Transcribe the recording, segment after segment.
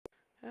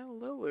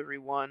Hello,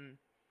 everyone.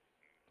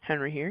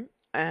 Henry here,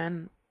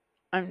 and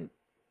I'm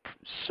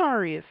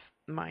sorry if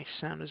my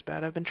sound is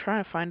bad. I've been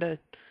trying to find a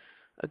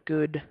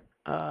good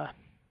uh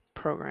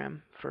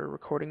program for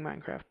recording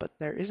Minecraft, but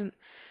there isn't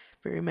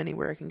very many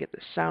where I can get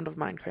the sound of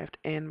Minecraft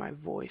and my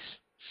voice.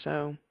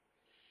 So,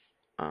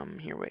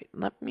 here, wait.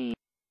 Let me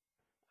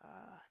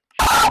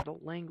change the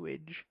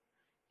language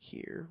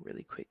here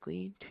really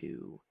quickly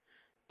to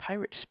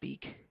Pirate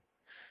Speak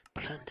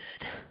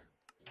Blended.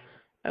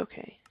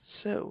 Okay,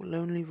 so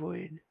Lonely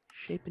Void,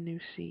 Shape a New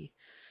Sea.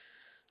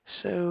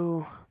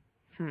 So,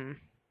 hmm.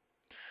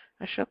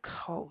 I shall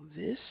call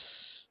this.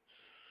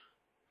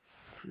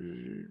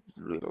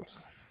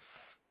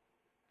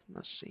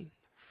 Let's see.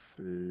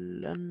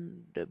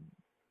 Flunderbusters.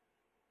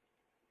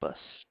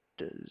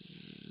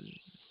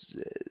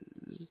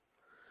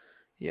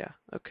 Yeah,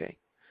 okay.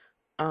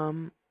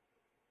 Um,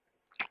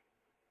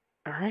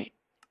 alright.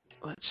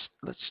 Let's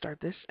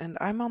start this. And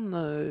I'm on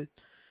the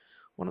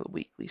one of the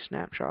weekly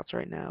snapshots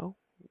right now,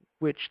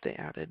 which they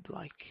added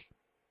like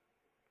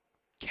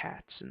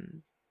cats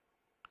and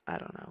I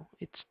don't know.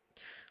 It's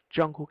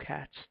jungle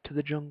cats to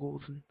the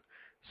jungles and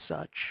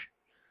such.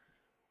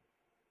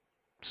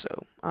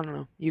 So, I don't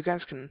know. You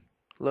guys can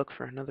look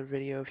for another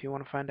video if you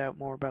want to find out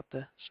more about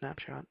the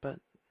snapshot, but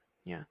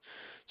yeah.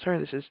 Sorry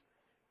this is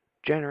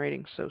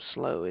generating so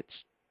slow.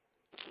 It's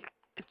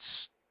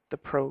the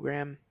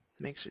program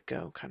makes it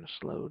go kind of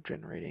slow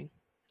generating,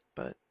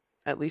 but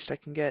at least I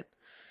can get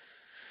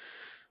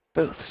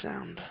both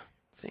sound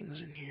things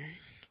in here.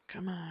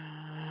 Come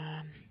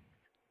on.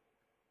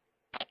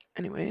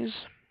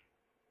 Anyways,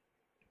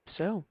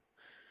 so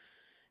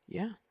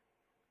yeah.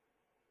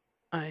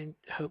 I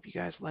hope you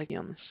guys like me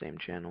on the same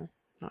channel.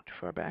 Not too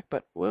far back,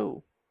 but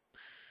whoa.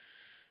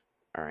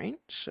 Alright,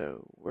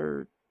 so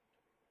we're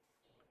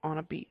on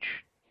a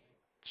beach.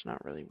 It's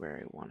not really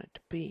where I want it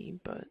to be,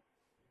 but...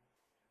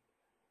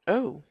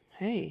 Oh,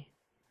 hey,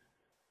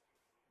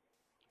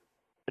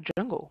 a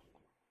jungle.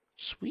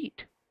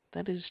 Sweet.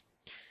 That is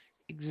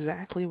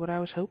exactly what I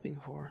was hoping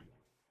for.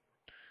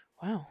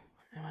 Wow,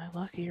 am I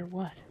lucky or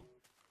what?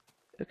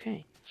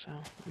 Okay, so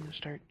I'm gonna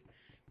start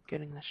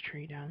getting this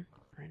tree down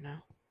right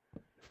now.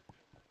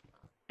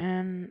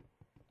 And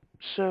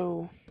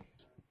so,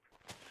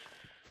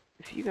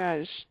 if you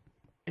guys,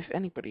 if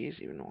anybody is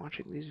even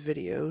watching these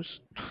videos,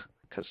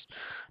 because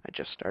I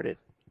just started,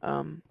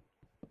 um,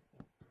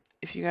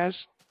 if you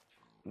guys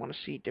want to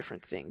see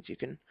different things, you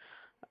can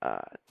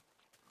uh,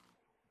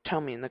 tell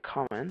me in the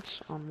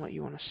comments on what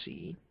you want to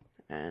see,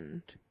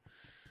 and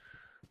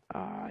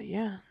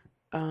yeah,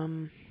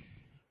 um,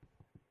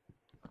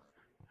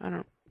 I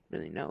don't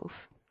really know if,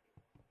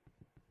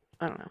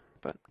 I don't know,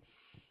 but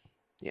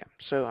yeah,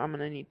 so I'm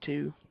gonna need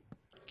to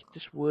get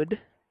this wood,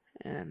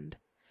 and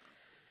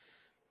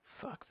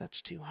fuck,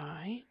 that's too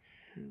high.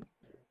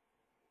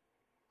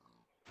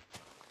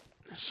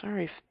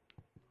 Sorry if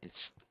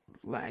it's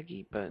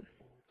laggy, but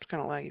it's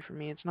kind of laggy for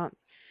me. It's not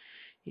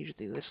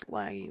usually this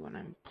laggy when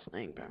I'm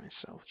playing by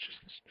myself. It's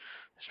just this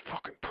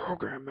fucking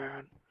program,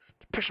 man.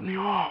 It's pissing me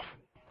off.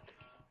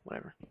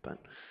 Whatever, but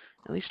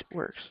at least it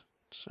works.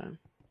 So,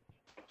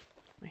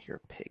 I hear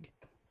a pig.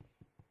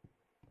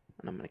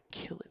 And I'm gonna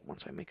kill it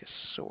once I make a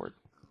sword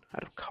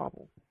out of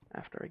cobble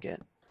after I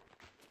get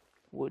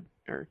wood,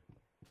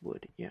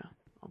 yeah.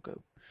 I'll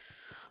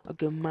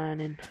go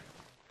mining.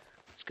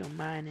 Let's go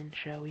mining,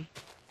 shall we?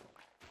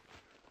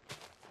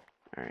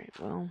 Alright,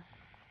 well.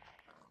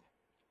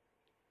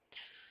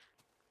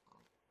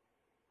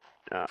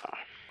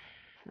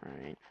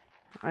 Alright.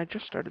 I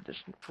just started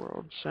this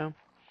world, so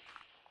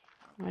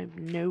I have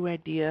no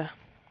idea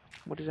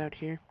what is out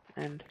here,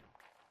 and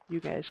you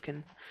guys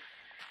can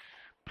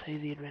play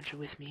the adventure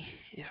with me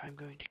if I'm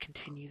going to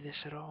continue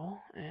this at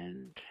all,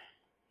 and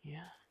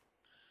yeah.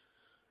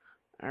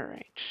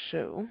 Alright,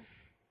 so,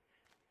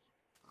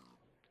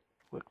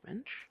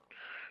 workbench.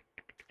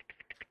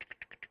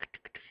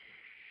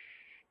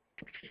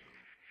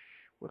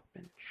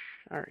 Workbench.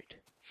 Alright.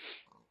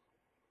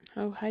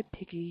 Oh, hi,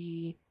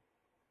 piggy.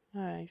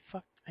 Hi,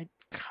 fuck.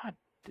 God,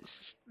 this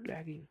is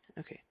lagging.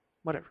 Okay,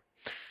 whatever.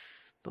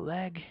 The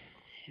lag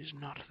is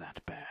not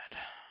that bad.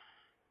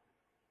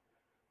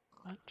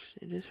 But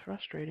it is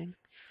frustrating,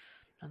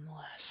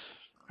 nonetheless.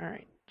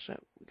 Alright, so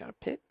we got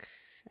a pick,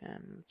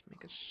 and let's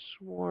make a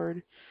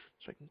sword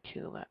so I can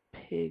kill that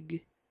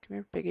pig. Come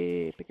here,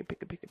 piggy. Piggy,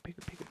 piggy, piggy,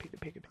 piggy, piggy, piggy,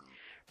 piggy.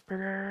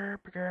 Pigger,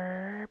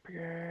 pigger,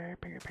 pigger,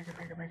 pigger, pigger,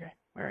 pigger, pigger.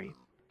 Where are you?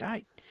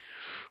 Die.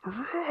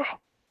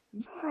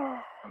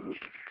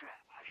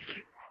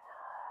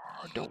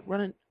 Don't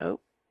run in. Oh,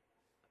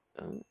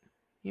 oh.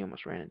 He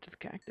almost ran into the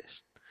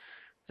cactus.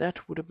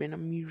 That would have been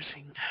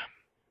amusing.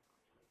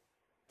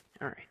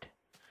 Alright.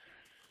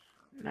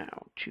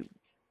 Now to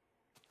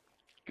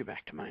go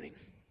back to mining.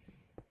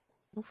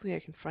 Hopefully I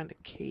can find a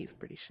cave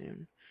pretty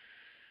soon.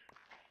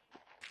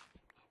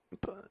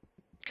 But,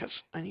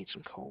 because I need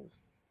some coal.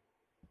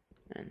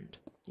 And,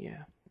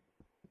 yeah.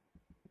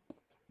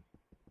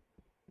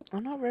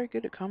 I'm not very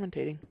good at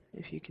commentating,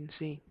 if you can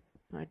see.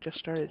 I just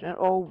started.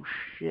 Oh,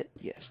 shit.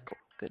 Yes, cool.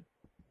 Good.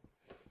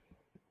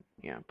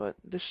 yeah, but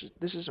this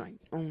is my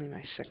only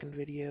my second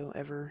video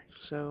ever,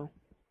 so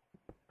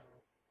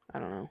I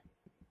don't know.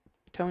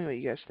 Tell me what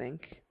you guys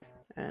think,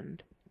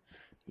 and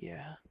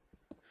yeah.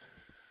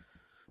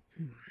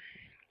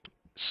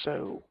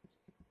 So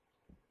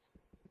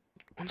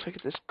once I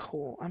get this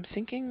coal, I'm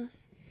thinking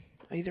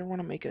I either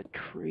want to make a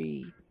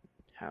tree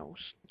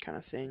house kind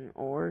of thing,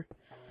 or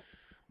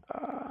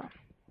a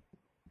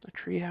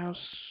tree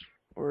house,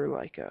 or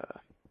like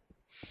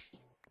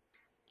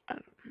I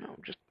don't know,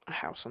 just a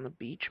house on the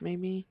beach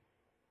maybe,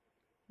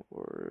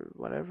 or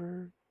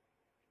whatever.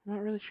 I'm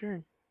not really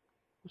sure.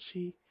 We'll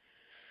see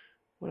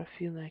what I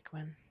feel like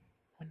when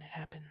it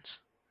happens.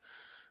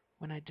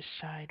 When I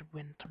decide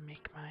when to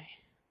make my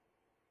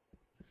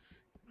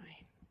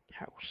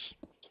house.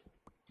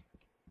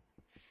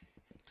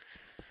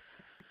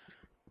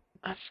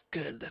 That's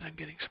good that I'm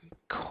getting some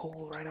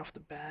coal right off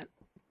the bat.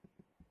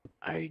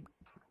 I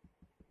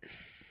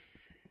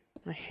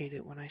hate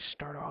it when I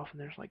start off and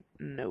there's like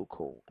no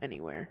coal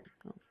anywhere.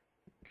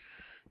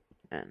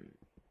 And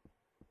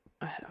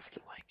I have to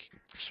like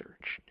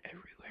search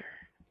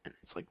everywhere and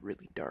it's like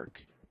really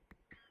dark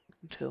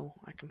until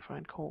I can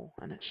find coal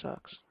and it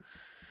sucks.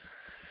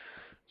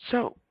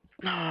 So,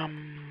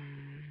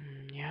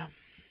 yeah.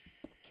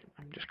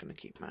 I'm just gonna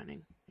keep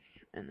mining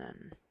and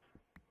then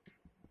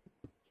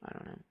I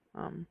don't know.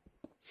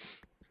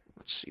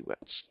 Let's see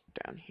what's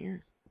down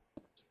here.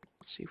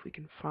 Let's see if we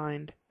can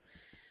find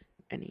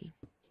any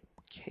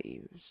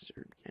caves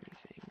or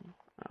anything.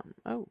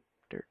 Oh,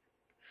 dirt.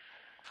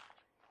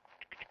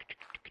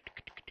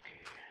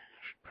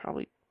 Should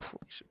probably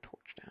place a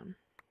torch down.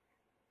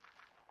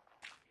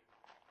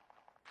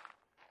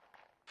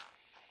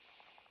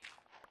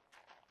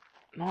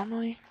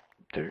 Normally,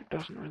 dirt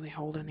doesn't really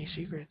hold any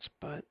secrets,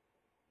 but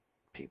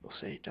people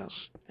say it does,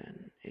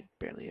 and it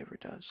barely ever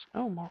does.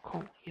 Oh, more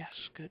coal. Yes,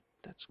 good.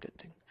 That's a good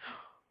thing.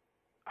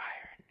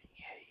 Iron.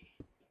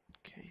 Yay.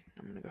 Okay,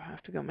 I'm gonna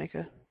have to go make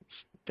a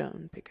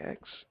stone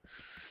pickaxe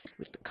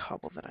with the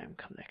cobble that I'm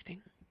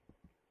collecting.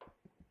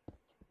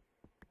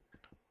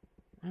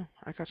 Oh,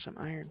 I got some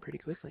iron pretty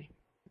quickly.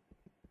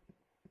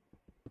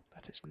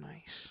 That is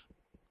nice.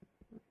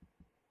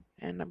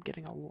 And I'm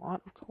getting a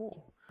lot of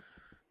coal.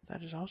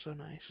 That is also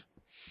nice.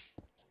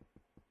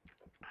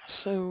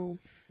 So,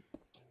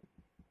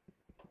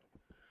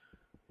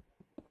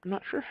 I'm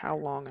not sure how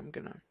long I'm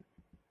gonna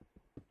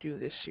do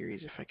this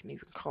series, if I can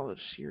even call it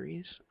a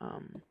series.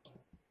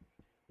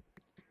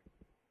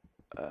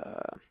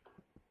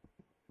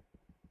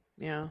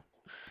 Yeah,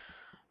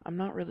 I'm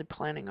not really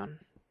planning on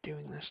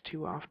doing this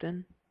too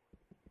often,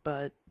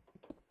 but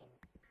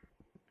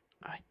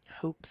I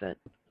hope that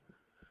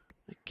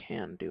I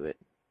can do it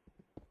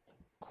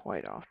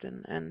quite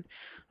often, and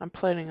I'm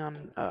planning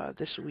on,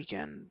 this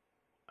weekend,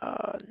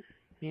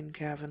 me and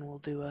Gavin will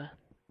do a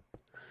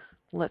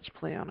Let's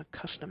Play on a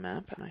custom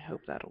map, and I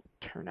hope that'll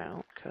turn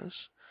out, because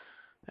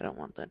I don't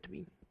want that to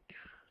be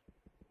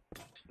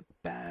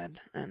bad,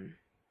 and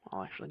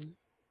we'll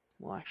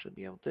actually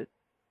be able to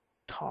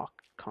talk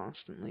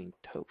constantly,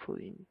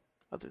 hopefully,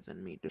 other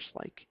than me just,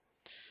 like,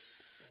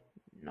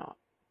 not,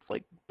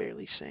 like,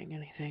 barely saying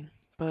anything,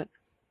 but,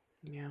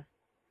 yeah.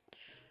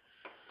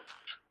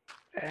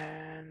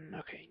 And,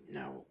 okay,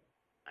 now,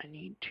 I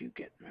need to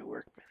get my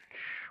workbench.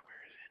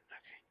 Where is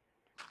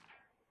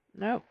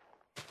it? Okay.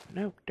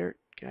 No, dirt,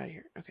 get out of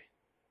here, okay.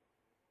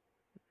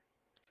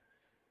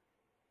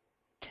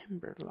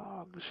 Timber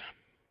logs.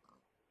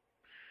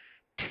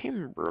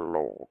 Timber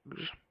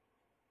logs.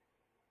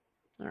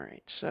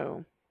 Alright,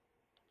 so,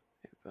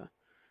 I have a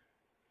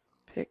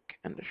pick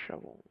and a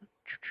shovel.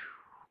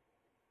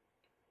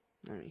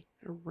 Let me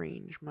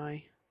arrange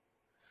my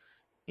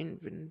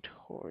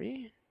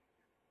inventory.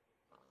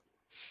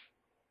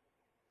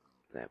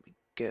 There we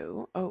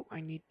go. Oh, I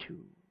need to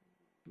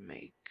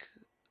make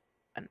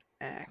an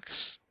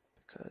axe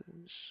because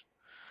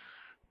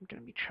I'm going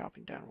to be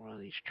chopping down one of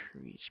these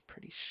trees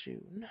pretty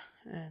soon,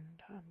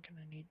 and I'm going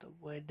to need the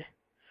wood.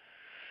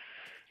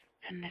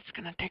 And it's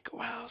going to take a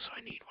while, so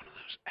I need one of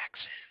those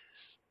axes.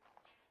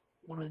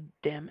 One of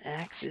them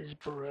axes,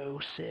 bro,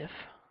 Sif.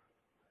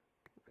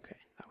 Okay,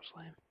 that was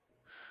lame.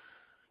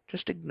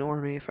 Just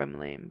ignore me if I'm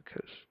lame,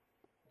 because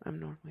I'm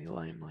normally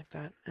lame like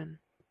that, and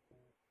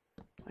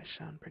I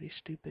sound pretty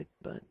stupid,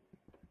 but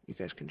you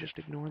guys can just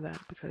ignore that,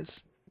 because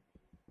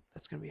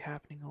that's going to be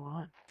happening a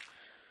lot.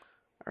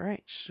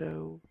 Alright,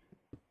 so,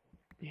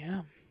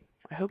 yeah.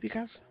 I hope you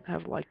guys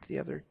have liked the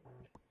other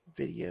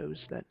videos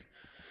that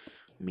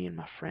me and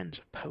my friends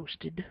have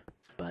posted,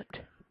 but,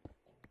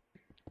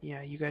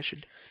 yeah, you guys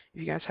should, if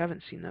you guys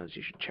haven't seen those,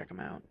 you should check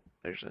them out.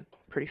 There's a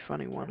pretty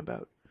funny one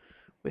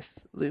with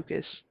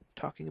Lucas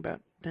talking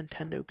about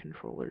Nintendo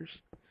controllers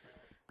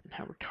and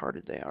how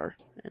retarded they are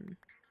and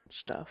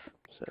stuff,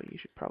 so you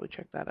should probably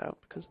check that out,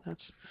 because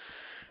that's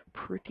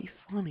pretty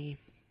funny.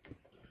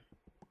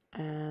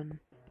 And,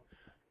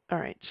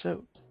 alright,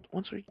 so,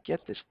 once we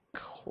get this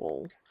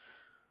coal,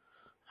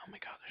 oh my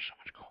god, there's so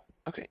much coal.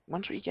 Okay,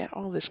 once we get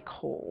all this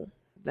coal,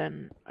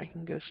 then I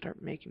can go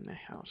start making my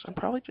house. I'm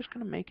probably just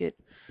gonna make it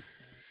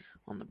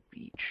on the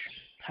beach,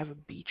 have a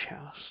beach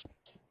house,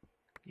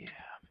 Yeah.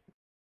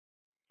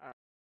 Sorry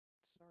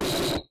for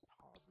the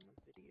pause in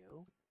the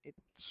video. It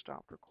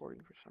stopped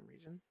recording for some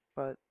reason,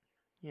 but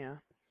yeah.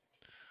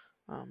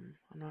 I'm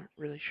not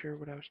really sure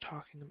what I was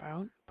talking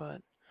about,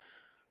 but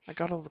I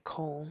got all the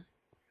coal,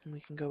 and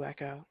we can go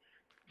back out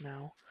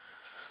now.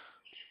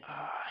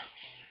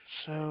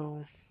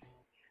 So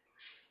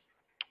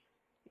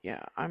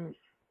yeah, I'm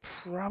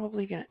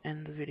probably gonna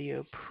end the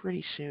video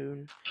pretty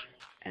soon,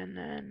 and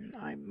then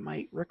I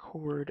might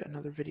record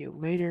another video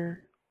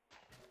later,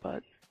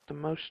 but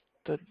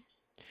the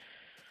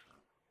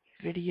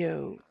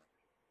video,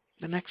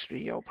 the next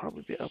video I'll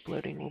probably be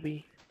uploading will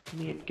be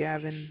me and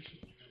Gavin's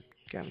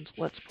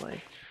Let's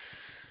Play,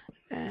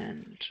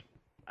 and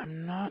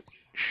I'm not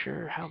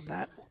sure how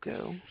that will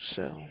go,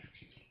 so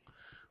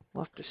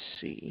we'll have to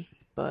see,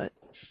 but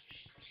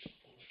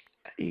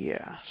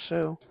yeah,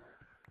 so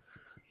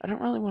I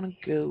don't really want to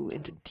go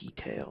into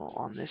detail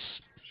on this,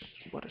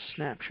 what a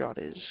snapshot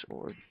is,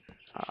 or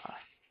uh,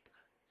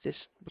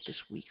 what this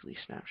weekly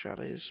snapshot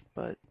is,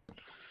 but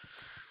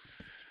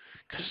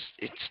because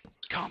it's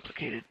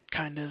complicated,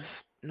 kind of,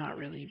 not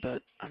really,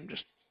 but I'm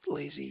just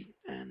lazy,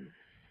 and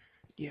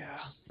yeah,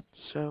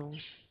 so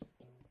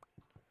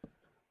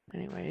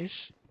anyways,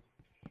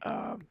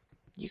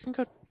 you can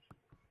go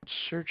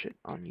search it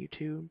on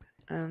YouTube,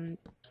 and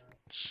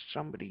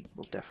somebody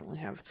will definitely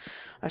have.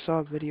 I saw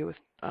a video with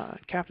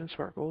Captain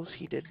Sparkles.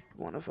 He did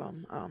one of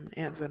them.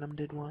 Ant Venom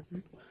did one.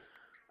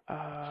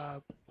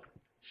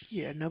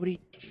 Yeah, nobody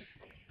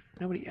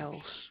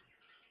else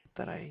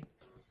that I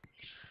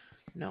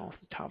know off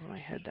the top of my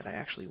head that I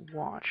actually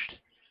watched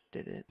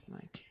did it.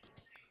 Like,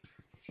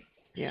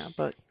 yeah,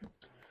 but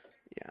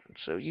yeah.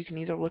 So you can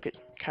either look at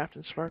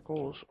Captain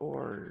Sparkles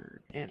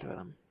or Ant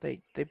Venom.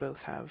 They both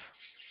have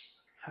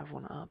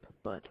one up,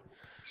 but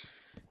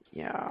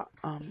yeah,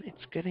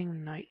 it's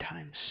getting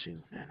nighttime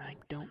soon, and I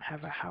don't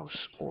have a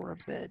house or a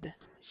bed,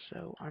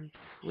 so I'm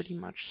pretty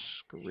much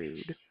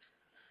screwed.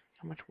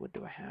 How much wood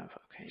do I have?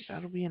 Okay,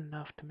 that'll be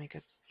enough to make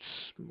a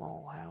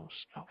small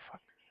house. Oh,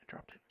 fuck, I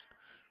dropped it.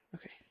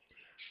 Okay,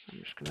 I'm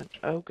just gonna,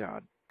 oh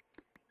god,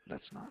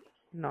 that's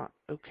not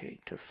okay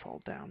to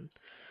fall down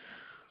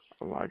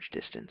a large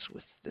distance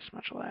with this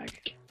much lag.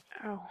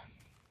 Ow.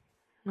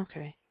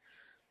 Okay,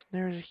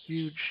 there's a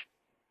huge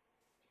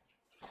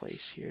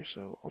place here,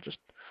 so I'll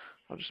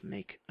just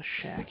make a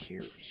shack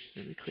here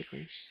really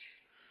quickly.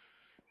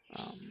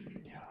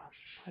 Yeah,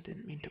 I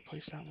didn't mean to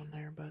place that one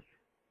there, but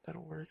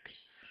that'll work.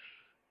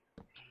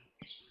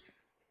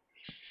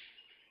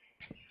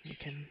 We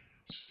can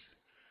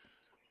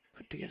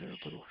put together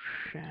a little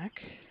shack,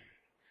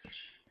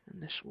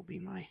 and this will be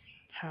my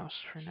house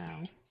for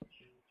now.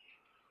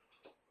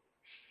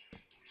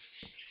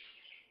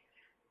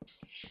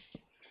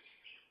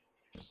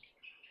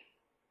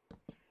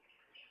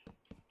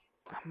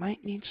 I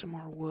might need some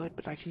more wood,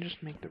 but I can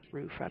just make the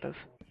roof out of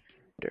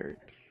dirt.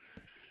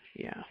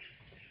 Yeah,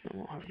 I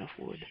won't have enough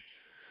wood.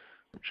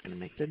 I'm just gonna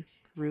make the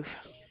roof,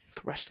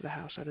 the rest of the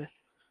house out of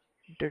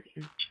dirt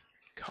and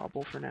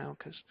cobble for now,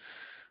 because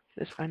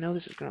I know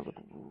this is gonna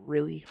look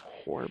really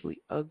horribly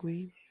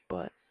ugly,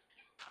 but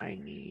I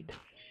need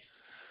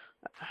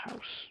a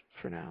house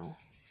for now.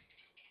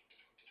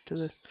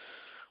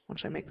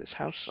 Once I make this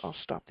house, I'll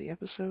stop the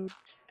episode,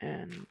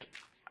 and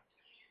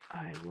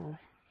I will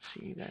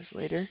see you guys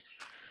later.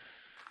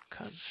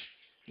 Cause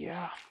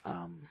yeah,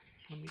 let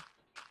me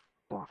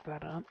block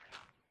that up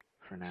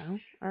for now.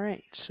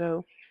 Alright,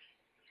 so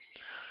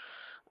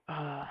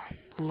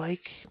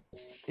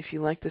if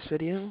you like this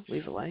video,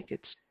 leave a like,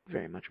 it's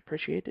very much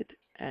appreciated,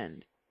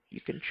 and you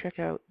can check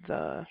out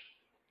the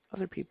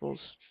other people's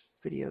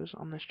videos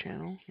on this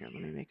channel. Here,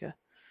 let me make a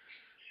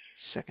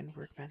second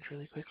workbench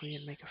really quickly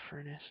and make a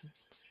furnace.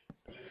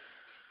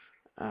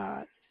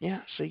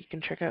 Yeah, so you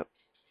can check out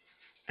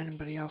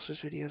anybody else's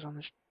videos on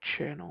this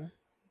channel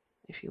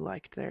if you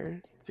liked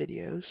their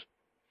videos.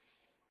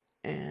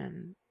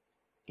 And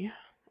yeah,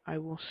 I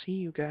will see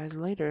you guys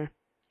later.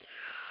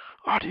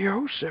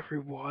 Adios,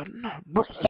 everyone.